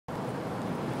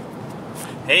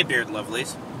Hey, Beard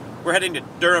Lovelies. We're heading to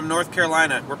Durham, North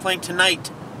Carolina. We're playing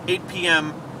tonight, 8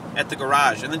 p.m. at the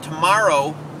Garage. And then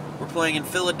tomorrow, we're playing in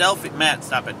Philadelphia. Matt,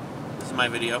 stop it. This is my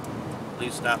video.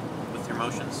 Please stop with your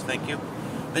motions. Thank you.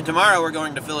 Then tomorrow, we're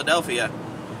going to Philadelphia.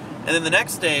 And then the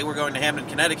next day, we're going to Hamden,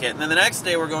 Connecticut. And then the next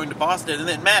day, we're going to Boston. And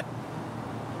then, Matt.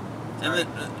 And then,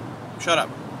 shut up.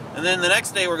 And then the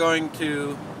next day, we're going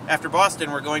to, after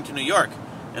Boston, we're going to New York.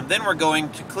 And then we're going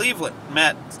to Cleveland.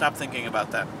 Matt, stop thinking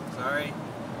about that. Sorry.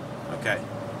 Okay.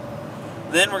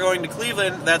 Then we're going to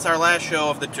Cleveland. That's our last show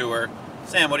of the tour.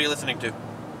 Sam, what are you listening to?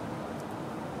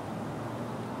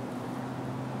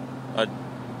 A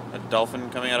dolphin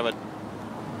coming out of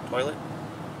a toilet?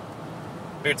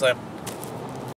 Beard Slam.